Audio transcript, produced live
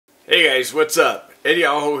Hey guys, what's up? Eddie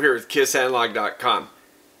Aho here with KissAnalog.com.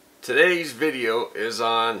 Today's video is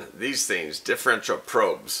on these things, differential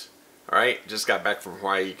probes. Alright, just got back from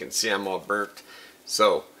Hawaii. You can see I'm all burnt.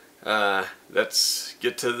 So, let's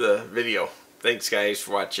get to the video. Thanks guys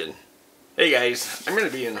for watching. Hey guys, I'm going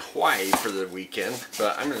to be in Hawaii for the weekend,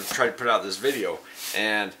 but I'm going to try to put out this video.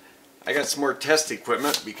 And I got some more test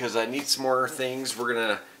equipment because I need some more things. We're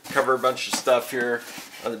going to cover a bunch of stuff here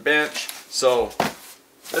on the bench. So,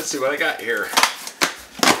 let's see what I got here.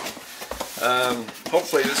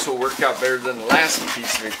 Hopefully this will work out better than the last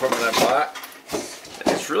piece of equipment I bought.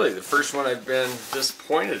 It's really the first one I've been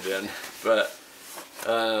disappointed in, but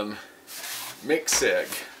Micsig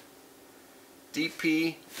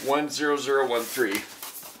DP10013.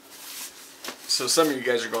 So some of you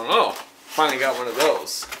guys are going, oh, finally got one of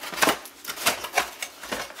those.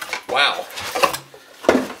 Wow,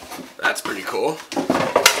 that's pretty cool.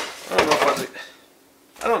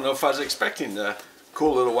 I don't know if I was expecting the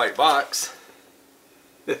cool little white box.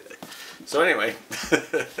 So anyway,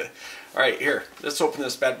 alright, here, let's open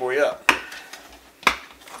this bad boy up.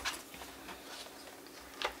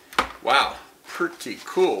 Wow, pretty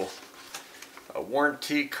cool. A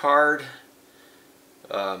warranty card,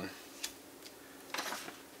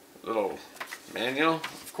 little manual,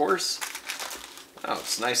 of course. Oh,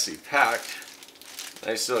 it's nicely packed.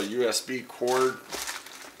 Nice little USB cord.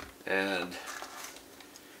 And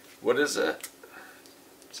what is it?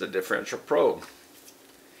 It's a differential probe.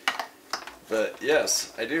 But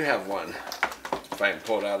yes, I do have one. If I can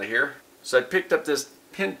pull it out of here. So I picked up this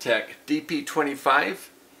Pintek DP25,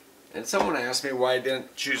 and someone asked me why I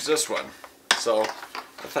didn't choose this one. So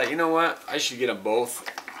I thought, you know what? I should get them both,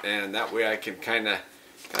 and that way I can kind of,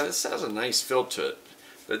 this has a nice feel to it.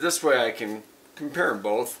 But this way I can compare them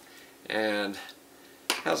both, and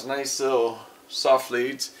it has nice little soft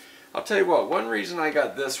leads. I'll tell you what, one reason I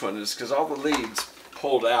got this one is because all the leads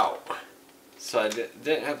pulled out. So I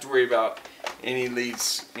didn't have to worry about any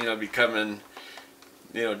leads, becoming,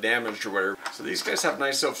 damaged or whatever. So these guys have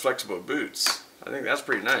nice little flexible boots. I think that's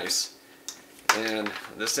pretty nice. And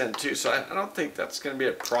this end too, so I don't think that's going to be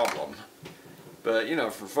a problem. But,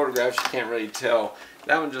 for photographs you can't really tell.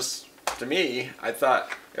 That one just, to me, I thought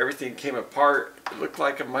everything came apart. It looked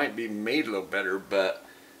like it might be made a little better, but...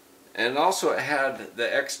 And also it had the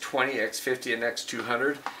X20, X50, and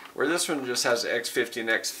X200, where this one just has the X50 and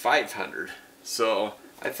X500. So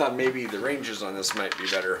I thought maybe the ranges on this might be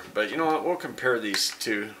better. But you know what, we'll compare these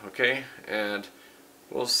two, okay? And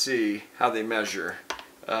we'll see how they measure.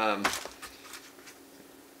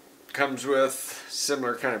 Comes with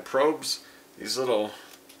similar kind of probes. These little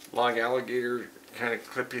long alligator kind of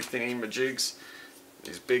clippy thingy-majigs.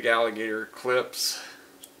 These big alligator clips.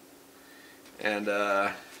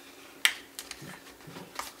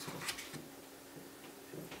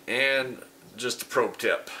 And just a probe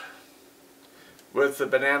tip with the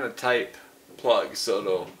banana type plug, so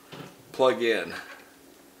it'll plug in.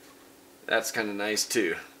 That's kind of nice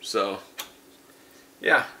too. So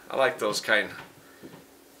yeah, I like those kind.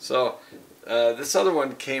 So this other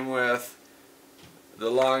one came with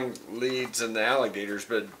the long leads and the alligators,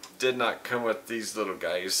 but did not come with these little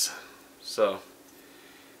guys. So,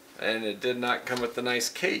 and it did not come with the nice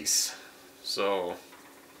case. So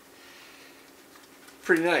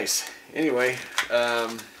pretty nice. Anyway,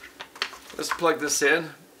 let's plug this in,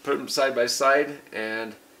 put them side by side,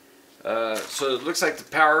 and so it looks like the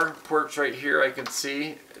power port's right here. I can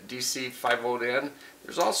see DC 5V in.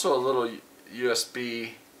 There's also a little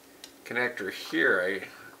USB connector here. I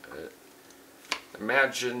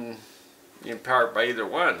imagine you can power it by either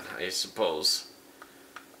one, I suppose.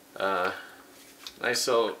 Nice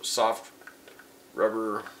little soft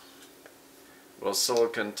rubber, little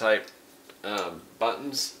silicone type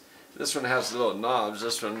buttons. This one has little knobs.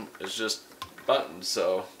 This one is just buttons,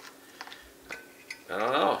 so I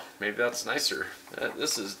don't know, maybe that's nicer.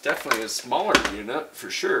 This is definitely a smaller unit for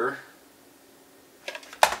sure.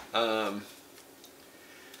 That's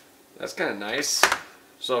kind of nice.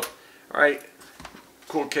 So alright,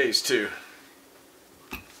 cool case too.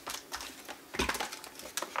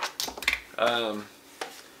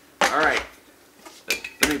 Alright,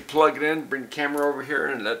 let me plug it in, bring the camera over here,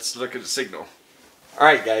 and let's look at the signal.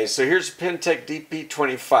 Alright guys, so here's the Pintek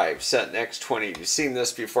DP25 set in X20. You've seen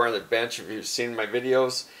this before on the bench if you've seen my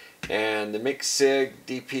videos. And the Micsig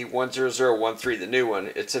DP10013, the new one,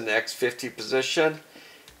 it's in the X50 position.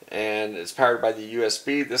 And it's powered by the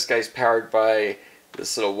USB. This guy's powered by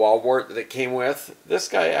this little wall wart that it came with. This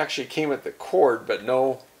guy actually came with the cord but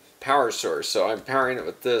no power source. So I'm powering it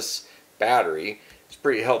with this battery. It's a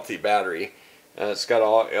pretty healthy battery. It's got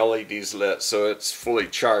all LEDs lit, so it's fully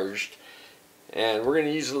charged. and we're going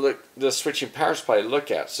to use the switching power supply to look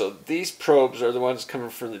at. So these probes are the ones coming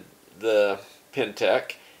from the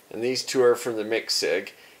Pintek, and these two are from the Micsig,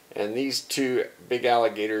 and these two big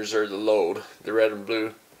alligators are the load, the red and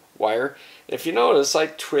blue wire. If you notice, I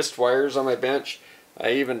twist wires on my bench.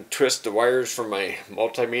 I even twist the wires from my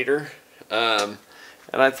multimeter, and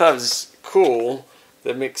I thought it was cool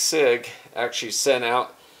that Micsig actually sent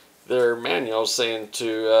out their manual saying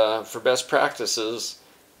to for best practices,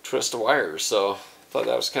 twist the wires. So I thought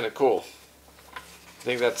that was kind of cool. I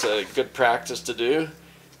think that's a good practice to do,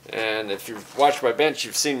 and if you've watched my bench,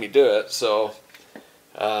 you've seen me do it. So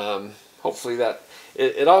hopefully that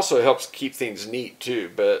it also helps keep things neat too.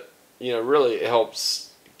 But you know, really it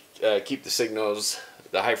helps keep the signals,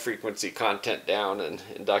 the high frequency content down and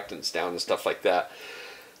inductance down and stuff like that.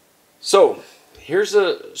 So here's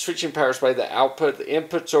the switching power supply, the output, the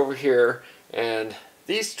input's over here, and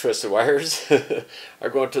these twisted wires are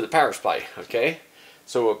going to the power supply, okay?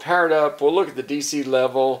 So we'll power it up, we'll look at the DC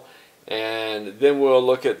level, and then we'll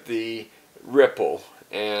look at the ripple,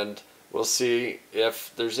 and we'll see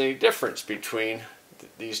if there's any difference between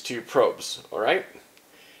these two probes, all right?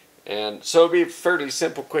 And so it'll be a fairly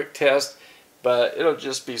simple, quick test, but it'll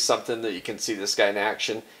just be something that you can see this guy in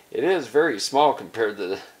action. It is very small compared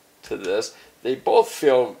to this. They both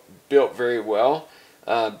feel built very well,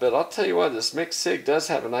 but I'll tell you what, this Micsig does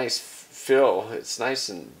have a nice feel. It's nice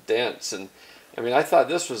and dense, and I mean, I thought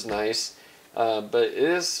this was nice, but it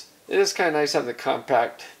is kind of nice having the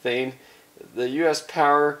compact thing. The US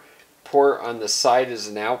power port on the side is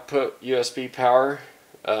an output USB power,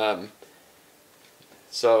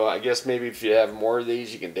 so I guess maybe if you have more of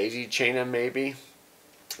these, you can daisy chain them maybe.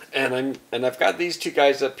 And I've got these two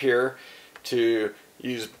guys up here to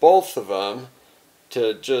use both of them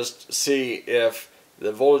to just see if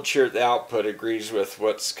the voltage here at the output agrees with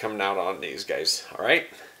what's coming out on these guys. All right,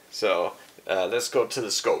 so let's go to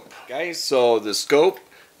the scope, guys. So the scope,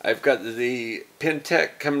 I've got the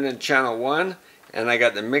Pintek coming in channel 1, and I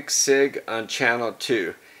got the Micsig on channel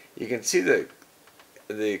 2. You can see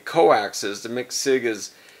the coaxes. The Micsig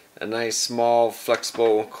is a nice small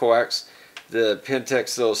flexible coax. The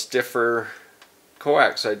Pintek's a little stiffer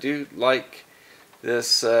coax. I do like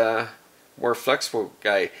this more flexible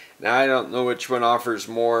guy. Now I don't know which one offers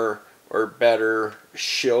more or better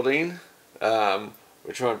shielding,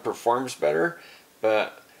 which one performs better,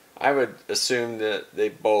 but I would assume that they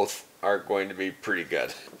both are going to be pretty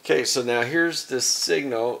good. Okay, so now here's the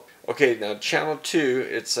signal. Okay, now channel 2,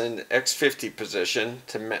 it's in X50 position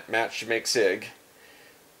to match Micsig.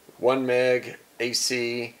 1 meg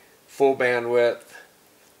AC, full bandwidth.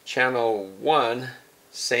 Channel 1,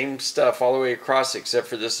 same stuff all the way across except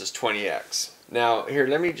for this is 20x. Now here,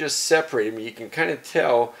 let me just separate them. You can kind of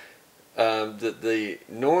tell that the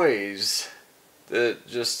noise, the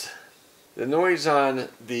noise on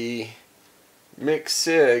the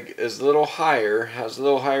Micsig is a little higher, has a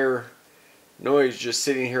little higher noise just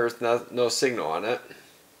sitting here with no signal on it.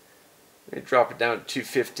 Let me drop it down to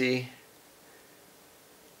 250.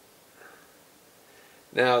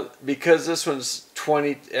 Now, because this one's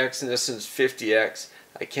 20x and this one's 50x,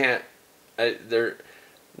 they're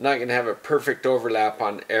not going to have a perfect overlap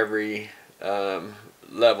on every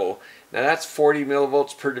level. Now that's 40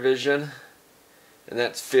 millivolts per division, and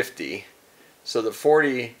that's 50. So the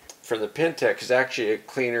 40 from the Pintek is actually a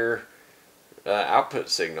cleaner output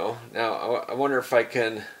signal. Now I wonder if I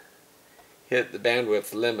can hit the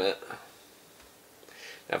bandwidth limit.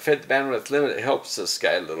 Now if I hit the bandwidth limit, it helps this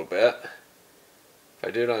guy a little bit. If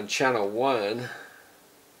I do it on channel 1,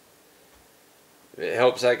 it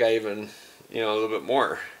helps that guy even, you know, a little bit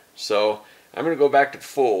more. So I'm going to go back to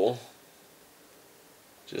full,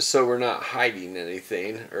 just so we're not hiding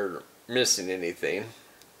anything or missing anything.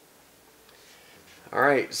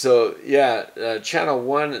 Alright, so yeah, channel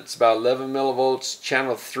 1 it's about 11 millivolts,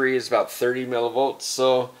 channel 3 is about 30 millivolts.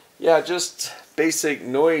 So yeah, just basic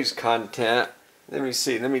noise content. Let me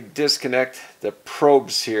see, let me disconnect the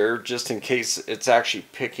probes here just in case it's actually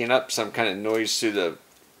picking up some kind of noise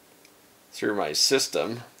through my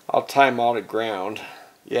system. I'll tie them all to ground.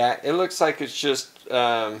 Yeah, it looks like it's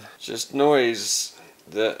just noise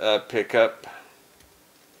that pick up.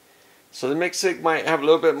 So the Micsig might have a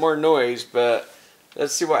little bit more noise, but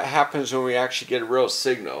let's see what happens when we actually get a real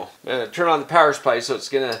signal. I'm going to turn on the power supply, so it's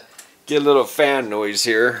going to get a little fan noise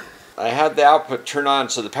here. I had the output turn on,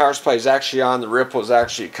 so the power supply is actually on, the ripple is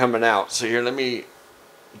actually coming out. So here, let me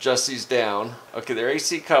adjust these down. Okay, they're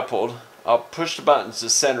AC coupled. I'll push the buttons to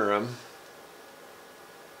center them.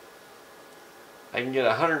 I can get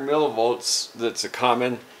 100 millivolts, that's a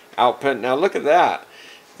common output. Now look at that.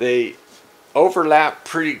 They overlap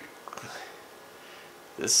pretty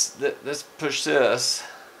let's push this.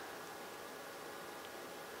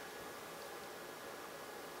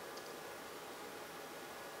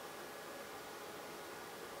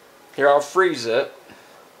 Here, I'll freeze it.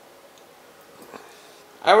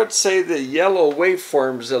 I would say the yellow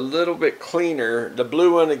waveform is a little bit cleaner. The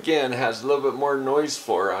blue one, again, has a little bit more noise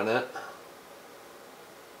floor on it.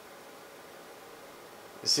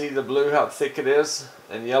 You see the blue, how thick it is?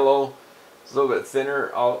 And yellow is a little bit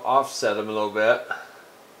thinner. I'll offset them a little bit.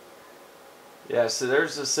 Yeah, so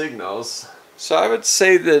there's the signals. So I would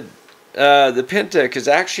say that the Pintek is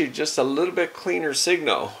actually just a little bit cleaner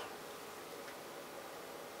signal.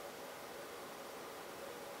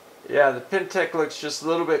 Yeah, the Pintek looks just a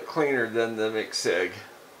little bit cleaner than the Micsig.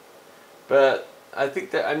 But I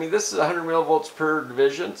think that, I mean, this is 100 millivolts per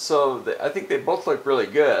division, so I think they both look really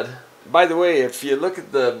good. By the way, if you look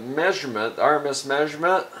at the measurement, the RMS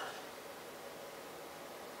measurement,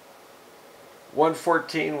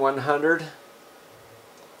 114, 100.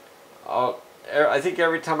 I think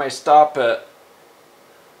every time I stop it,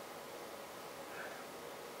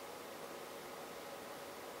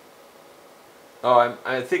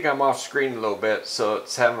 I think I'm off screen a little bit, so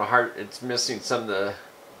it's having a hard, it's missing some of the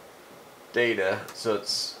data, so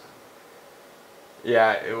it's,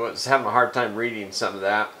 yeah, it was having a hard time reading some of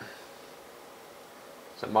that.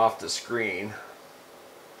 So I'm off the screen.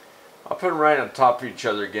 I'll put them right on top of each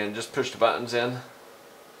other again, just push the buttons in.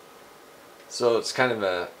 So it's kind of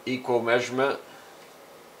a equal measurement.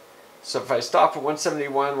 So if I stop at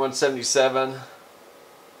 171, 177,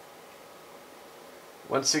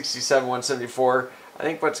 167, 174, I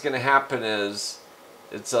think what's going to happen is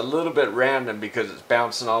it's a little bit random because it's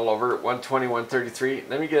bouncing all over. 120, 133.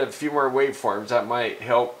 Let me get a few more waveforms. That might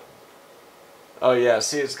help. Oh yeah,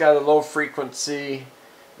 see, it's got a low frequency.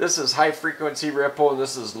 This is high frequency ripple and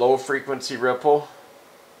this is low frequency ripple.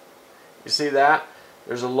 You see that?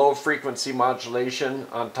 There's a low frequency modulation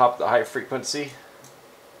on top of the high frequency.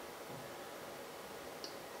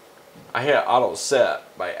 I hit auto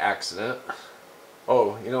set by accident.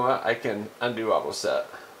 Oh, you know what? I can undo auto set.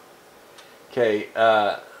 Okay,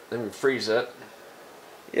 let me freeze it.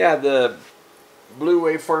 Yeah, the blue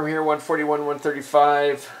waveform here, 141,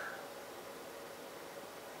 135.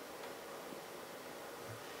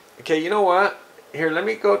 Okay, you know what? Here, let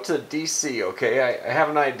me go to DC, okay? I have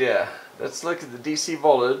an idea. Let's look at the DC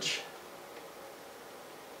voltage.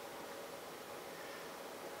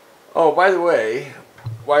 Oh, by the way,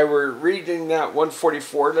 while we're reading that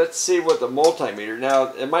 144, let's see what the multimeter.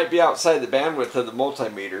 Now, it might be outside the bandwidth of the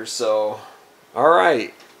multimeter, so...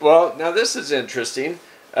 Alright, well, now this is interesting.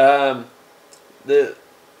 The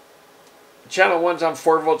channel 1's on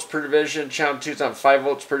 4 volts per division, channel 2's on 5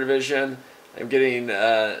 volts per division. I'm getting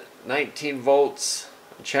 19 volts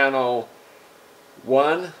on channel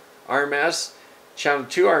 1 RMS. Channel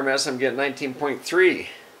 2 RMS, I'm getting 19.3.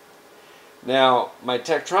 Now, my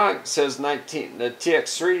Tektronix says 19, the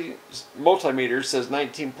TX3 multimeter says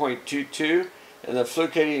 19.22, and the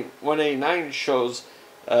Fluke 189 shows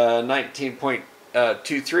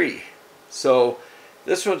 19.23. So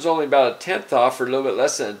this one's only about a tenth off, or a little bit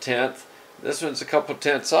less than a tenth. This one's a couple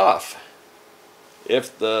tenths off,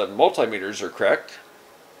 if the multimeters are correct.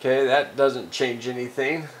 Okay, that doesn't change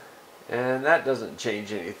anything, and that doesn't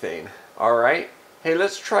change anything. Alright, hey,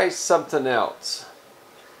 let's try something else.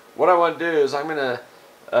 What I want to do is I'm going to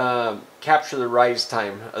capture the rise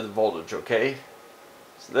time of the voltage, okay?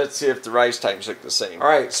 So let's see if the rise times look the same.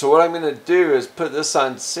 Alright, so what I'm going to do is put this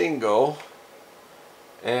on single,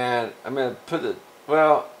 and I'm going to put the,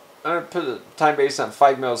 well, I'm going to put the time base on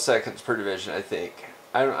 5 milliseconds per division, I think.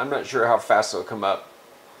 I'm not sure how fast it'll come up.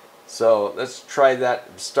 So let's try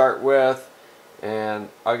that to start with, and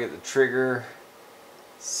I'll get the trigger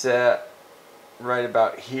set right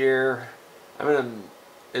about here.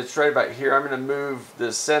 It's right about here. I'm going to move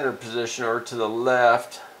the center position over to the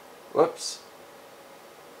left. Whoops.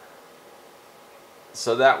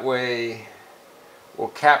 So that way we'll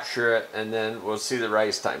capture it and then we'll see the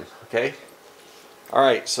rise time. Okay?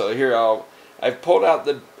 Alright, so here I've pulled out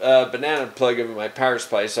the banana plug of my power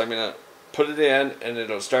supply, so I'm going to put it in and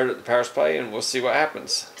it'll start at the power supply and we'll see what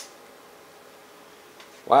happens.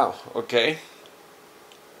 Wow, okay.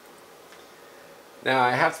 Now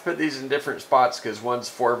I have to put these in different spots because one's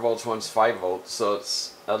 4 volts, one's 5 volts, so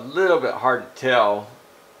it's a little bit hard to tell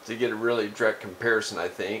to get a really direct comparison, I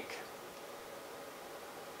think.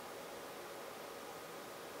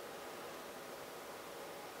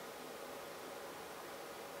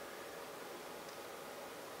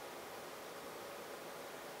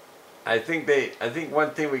 I think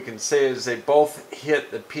one thing we can say is they both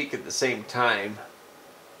hit the peak at the same time.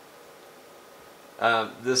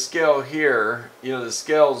 The scale here, you know, the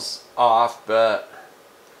scale's off, but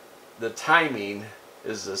the timing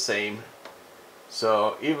is the same.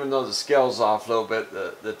 So even though the scale's off a little bit,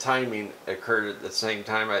 the timing occurred at the same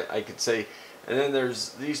time, I could say. And then there's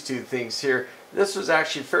these two things here. This was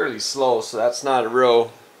actually fairly slow, so that's not a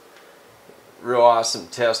real awesome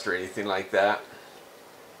test or anything like that.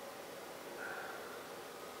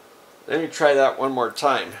 Let me try that one more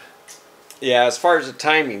time. Yeah, as far as the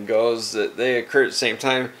timing goes, they occur at the same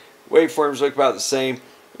time. Waveforms look about the same.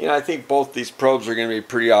 You know, I think both these probes are going to be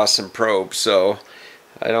pretty awesome probes, so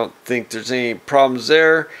I don't think there's any problems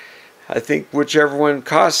there. I think whichever one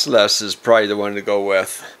costs less is probably the one to go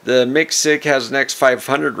with. The Micsig has an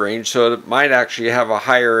X500 range, so it might actually have a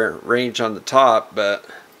higher range on the top, but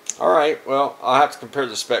alright, well, I'll have to compare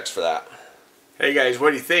the specs for that. Hey guys, what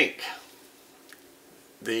do you think?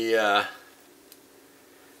 The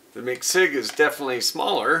Micsig is definitely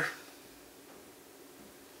smaller.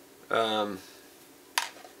 This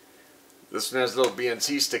one has a little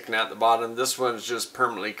BNC sticking out the bottom. This one's just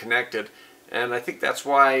permanently connected. And I think that's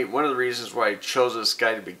why, one of the reasons why I chose this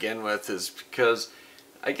guy to begin with is because,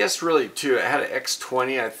 I guess really too, it had an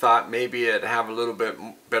X20. I thought maybe it'd have a little bit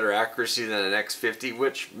better accuracy than an X50,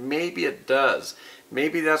 which maybe it does.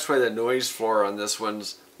 Maybe that's why the noise floor on this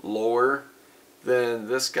one's lower than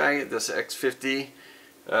this guy, this X50.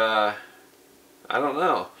 I don't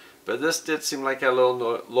know. But this did seem like a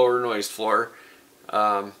little lower noise floor.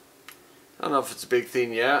 I don't know if it's a big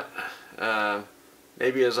thing yet.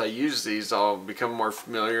 Maybe as I use these I'll become more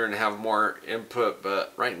familiar and have more input,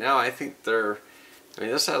 but right now I think they're, I mean,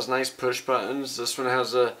 this has nice push buttons. This one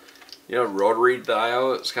has a, you know, rotary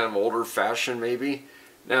dial. It's kind of older fashioned maybe.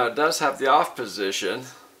 Now it does have the off position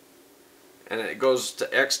and it goes to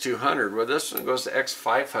X200, well this one goes to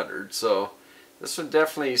X500, so this one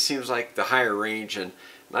definitely seems like the higher range, and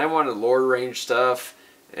I wanted lower range stuff.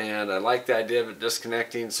 And I like the idea of it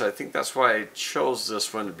disconnecting, so I think that's why I chose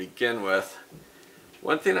this one to begin with.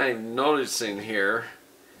 One thing I'm noticing here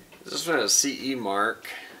is this one has a CE mark.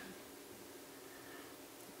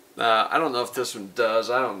 I don't know if this one does.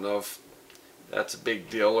 I don't know if that's a big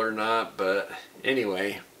deal or not, but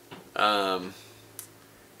anyway,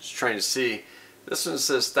 just trying to see. This one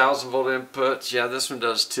says 1000 volt inputs. Yeah, this one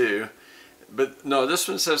does too. But no, this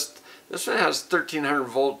one says, this one has 1300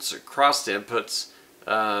 volts across the inputs.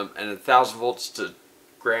 And 1000 volts to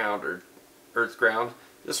ground or earth ground.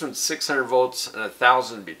 This one's 600 volts and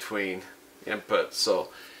 1000 between inputs, so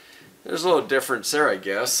there's a little difference there, I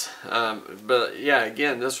guess. But yeah,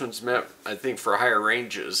 again, this one's meant, I think, for higher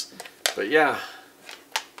ranges. But yeah,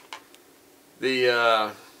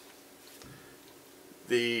 the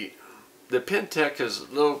Pintek is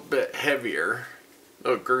a little bit heavier, a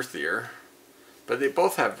little girthier, but they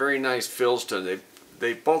both have very nice feels to them.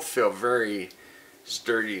 They both feel very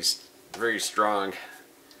sturdy, very strong.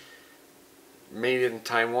 Made in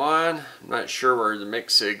Taiwan. I'm not sure where the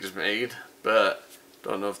Micsig is made, but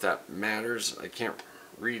don't know if that matters. I can't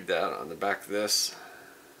read that on the back of this.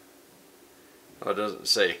 Oh, it doesn't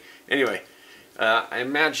say. Anyway, I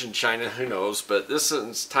imagine China, who knows, but this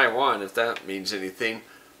is Taiwan, if that means anything.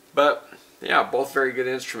 But yeah, both very good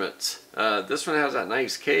instruments. This one has that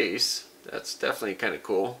nice case. That's definitely kind of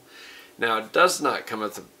cool. Now it does not come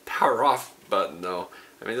with the power off button though.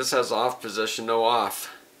 I mean, this has off position, no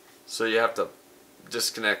off, so you have to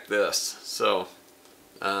disconnect this. So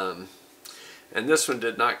and this one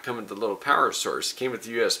did not come with the little power source. It came with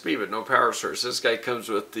the USB but no power source. This guy comes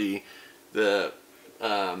with the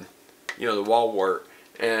you know, the wall wart,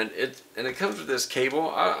 and it comes with this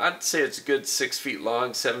cable. I'd say it's a good 6 feet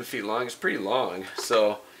long, 7 feet long. It's pretty long,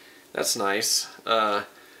 so that's nice. The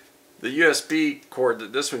USB cord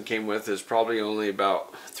that this one came with is probably only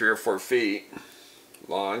about 3 or 4 feet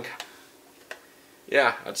long.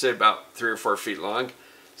 Yeah, I'd say about 3 or 4 feet long.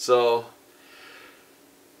 So,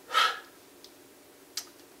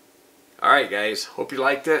 alright guys, hope you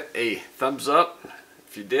liked it. A thumbs up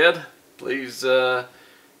if you did. Please, you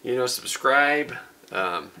know, subscribe,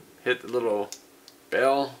 hit the little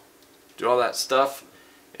bell, do all that stuff.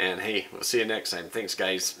 And hey, we'll see you next time. Thanks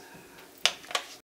guys.